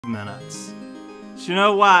minutes. So you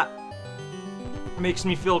know what makes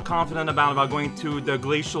me feel confident about going to the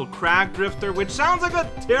Glacial Crag Drifter, which sounds like a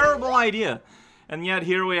terrible idea. And yet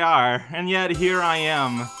here we are, and yet here I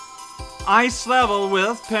am. Ice level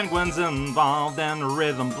with penguins involved and a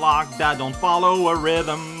rhythm block that don't follow a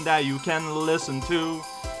rhythm that you can listen to.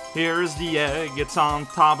 Here's the egg, it's on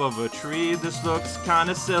top of a tree. This looks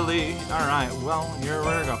kinda silly. Alright, well, here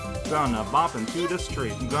we go. Gonna bop into this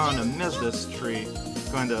tree. Gonna miss this tree.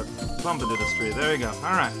 Going to bump into this tree. There we go.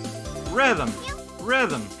 Alright. Rhythm.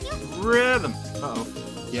 Rhythm. Rhythm. Uh-oh.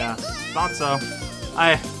 Yeah, thought so.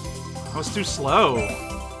 I was too slow.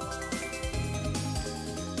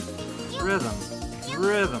 Rhythm.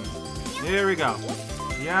 Rhythm. Here we go.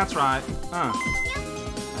 Yeah, that's right.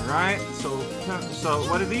 Alright, so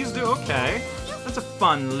what do these do? Okay. That's a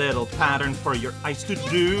fun little pattern for your ice to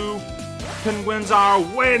do. Penguins are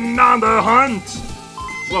waiting on the hunt!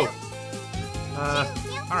 Whoa.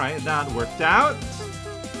 Alright, that worked out.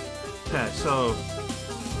 Okay, so...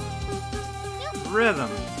 Rhythm.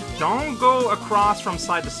 Don't go across from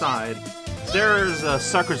side to side. There's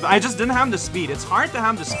suckers, but I just didn't have the speed. It's hard to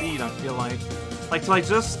have the speed, I feel like. Like, to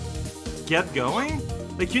just get going?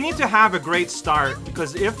 Like, you need to have a great start,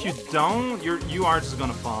 because if you don't, you are just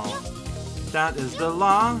gonna fall. That is the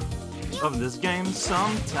law of this game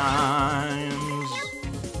sometimes.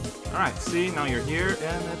 Alright, see, now you're here,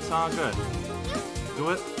 and it's all good. Do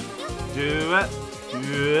it. Do it. Do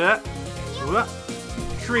it. Do it.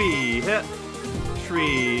 Tree hit.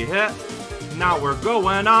 Tree hit. Now we're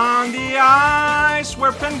going on the ice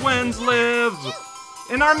where penguins live.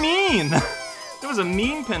 And are mean. It was a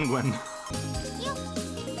mean penguin.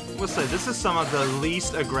 Let's say this is some of the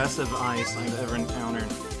least aggressive ice I've ever encountered.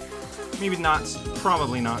 Maybe not,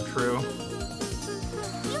 probably not true.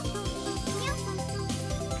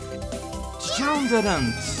 John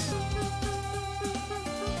didn't.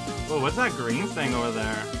 Oh, what's that green thing over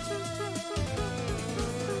there?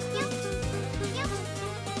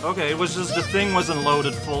 Okay, it was just the thing wasn't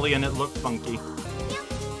loaded fully and it looked funky.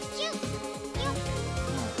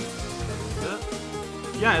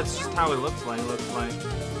 Yeah, it's just how it looks like.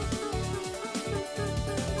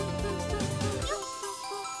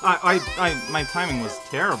 My timing was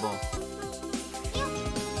terrible.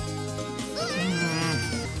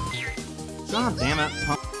 God damn it.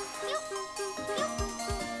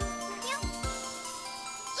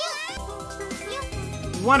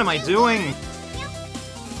 What am I doing?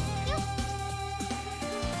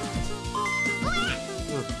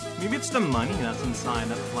 Maybe it's the money that's inside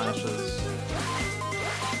that flashes.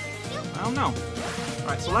 I don't know.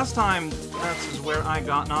 Alright, so last time, that's where I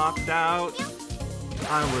got knocked out.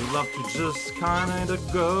 I would love to just kinda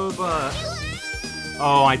go, but...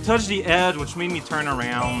 Oh, I touched the edge, which made me turn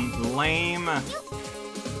around. Lame.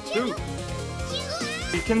 Dude.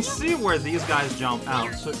 You can see where these guys jump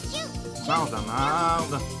out, so... Mouth them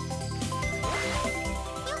out.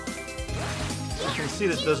 You can see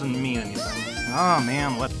that doesn't mean anything. Oh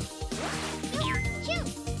man, what?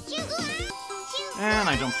 And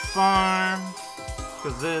I jump far,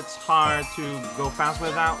 because it's hard to go fast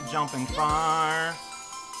without jumping far.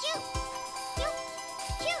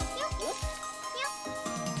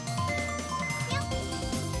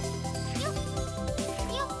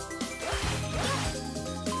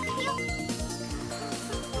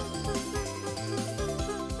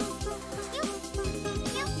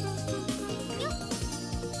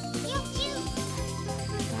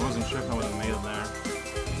 I wasn't sure if I would have made it there.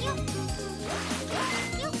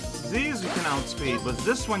 These you can outspeed, but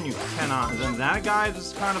this one you cannot. And then that guy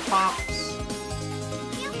just kind of pops.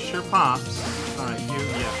 He sure pops. Alright,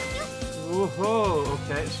 yeah. Woohoo!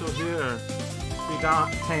 Okay, so here we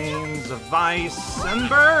got tames of ice and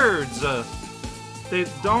birds. They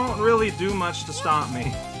don't really do much to stop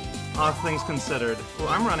me, all things considered. Well,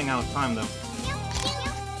 I'm running out of time though.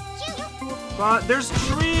 But there's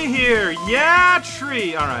tree here! Yeah,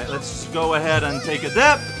 tree! Alright, let's go ahead and take a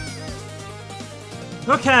dip.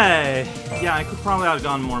 Okay. Yeah, I could probably have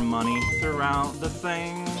gotten more money throughout the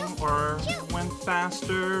thing, or went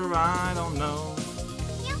faster, I don't know.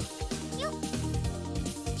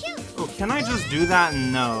 Oh, can I just do that?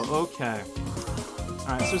 No. Okay.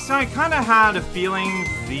 Alright, so I kind of had a feeling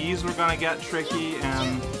these were gonna get tricky,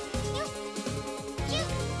 and...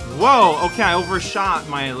 Whoa! Okay, I overshot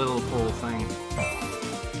my little pole thing.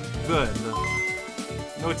 Good.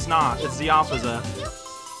 No, it's not. It's the opposite.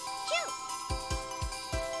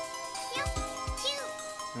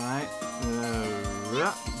 Right?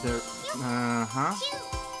 There.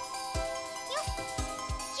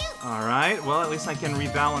 Alright, well, at least I can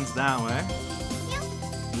rebalance that way.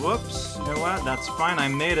 Whoops. You know what? That's fine. I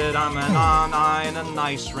made it. I'm in a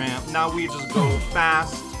nice ramp. Now we just go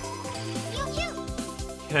fast.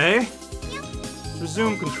 Okay.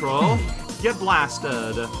 Resume control. Get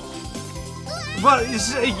blasted. But,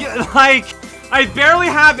 like, I barely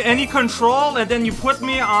have any control, and then you put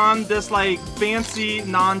me on this, like, fancy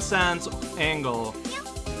nonsense angle.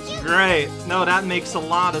 Great. No, that makes a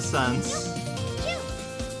lot of sense.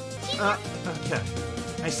 Okay.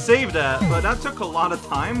 I saved that, but that took a lot of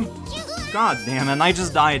time. God damn it, I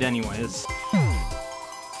just died anyways.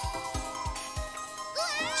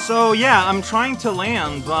 So, yeah, I'm trying to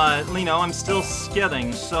land, but, you know, I'm still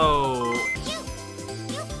skidding, so...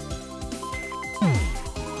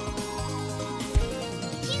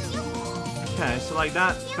 Okay, so, like,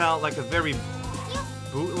 that felt like a very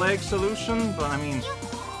bootleg solution, but, I mean...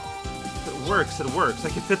 If it works, it works.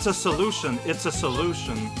 Like, if it's a solution, it's a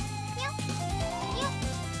solution.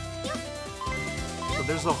 So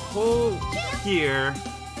there's a hole here,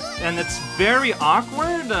 and it's very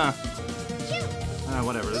awkward.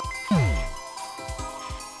 Whatever.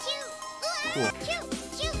 Cool.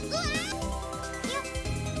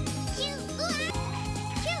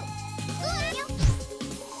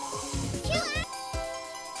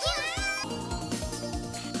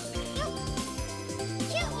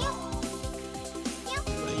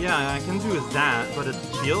 Yeah, I can do that, but it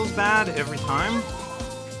feels bad every time.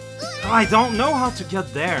 Oh, I don't know how to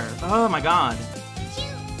get there. Oh my god.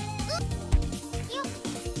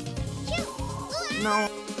 No.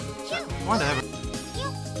 Whatever.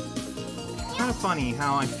 Kind of funny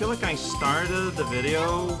how I feel like I started the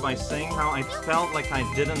video by saying how I felt like I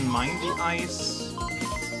didn't mind the ice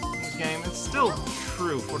in this game. It's still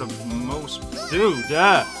true for the most... Dude!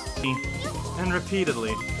 And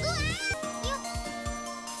repeatedly.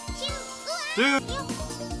 Dude!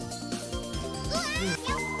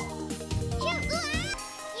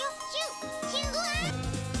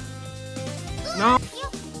 No!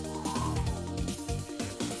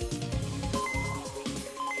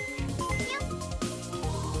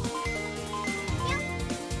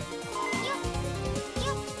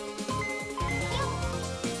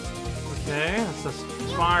 Okay, that's as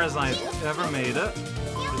far as I've ever made it.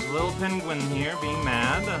 There's a little penguin here being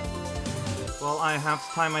mad. Well, I have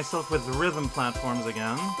to tie myself with rhythm platforms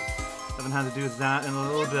again. Haven't had to do that in a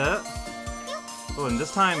little bit. Oh, and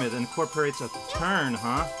this time it incorporates a turn,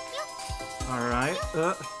 huh? Alright.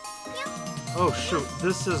 Oh, shoot.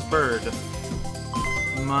 This is bird.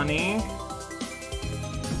 Money.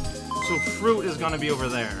 So fruit is gonna be over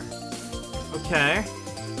there. Okay.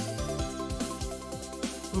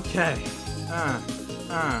 Okay.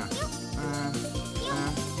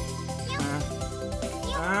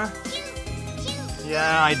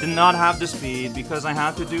 Yeah, I did not have the speed because I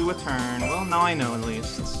had to do a turn. Well, now I know at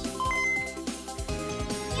least.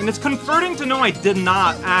 And it's comforting to know I did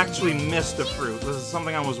not actually miss the fruit. This is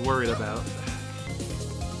something I was worried about.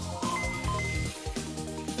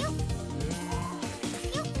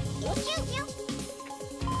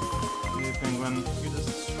 You penguin,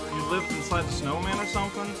 you lived inside the snowman or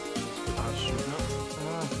something? Oh shoot, no.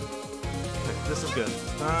 Okay, this is good.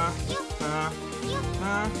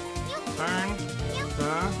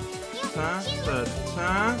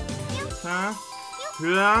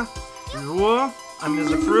 I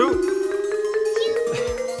missed the fruit.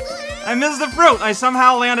 I missed the fruit! I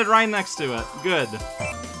somehow landed right next to it. Good.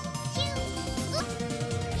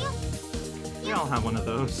 We all have one of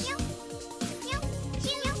those.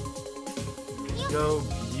 There we go.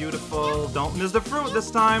 Beautiful. Don't miss the fruit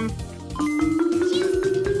this time.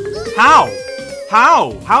 How?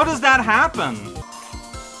 How? How does that happen?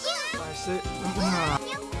 I say...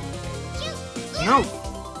 No!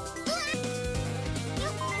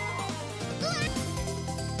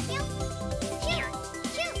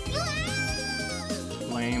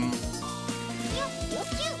 Lame.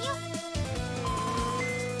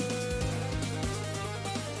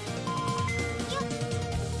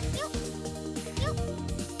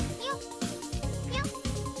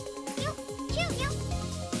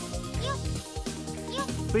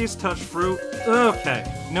 Please touch fruit. Okay.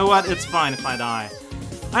 You know what? It's fine if I die.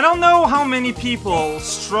 I don't know how many people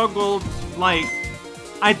struggled, like...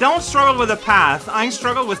 I don't struggle with the path, I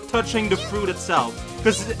struggle with touching the fruit itself.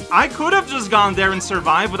 Because I could have just gone there and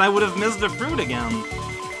survived, but I would have missed the fruit again.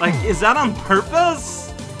 Like, is that on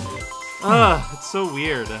purpose? Ugh, it's so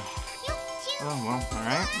weird. Oh, well,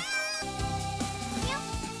 alright.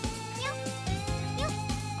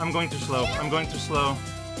 I'm going too slow. I'm going too slow.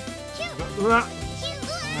 What?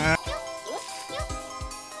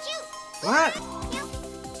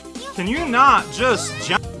 Can you not just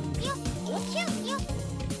jump?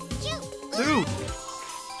 Dude!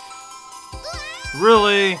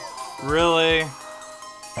 Really? Really?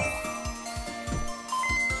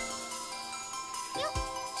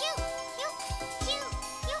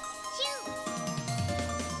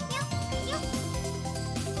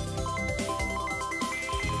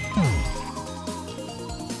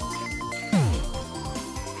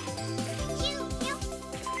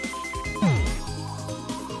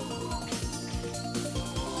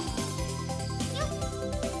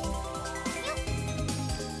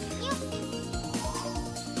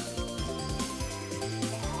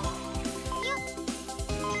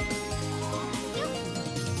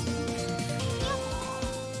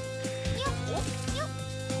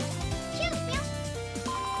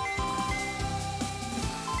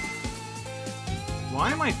 Why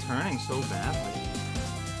am I turning so badly?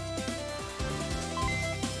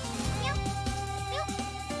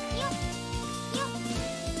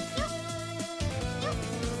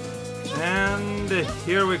 And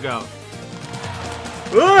here we go.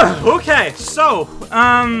 Ugh, okay, so,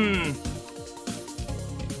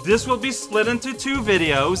 this will be split into 2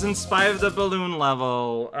 videos in spite of the balloon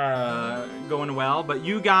level going well, but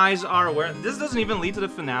you guys are aware. This doesn't even lead to the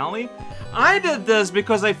finale. I did this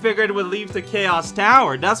because I figured it would lead to Chaos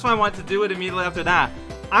Tower. That's why I wanted to do it immediately after that.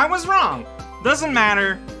 I was wrong. Doesn't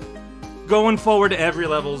matter. Going forward, every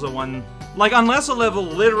level is a one. Like, unless a level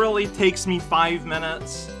literally takes me 5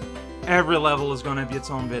 minutes, every level is gonna be its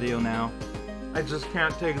own video now. I just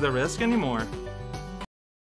can't take the risk anymore.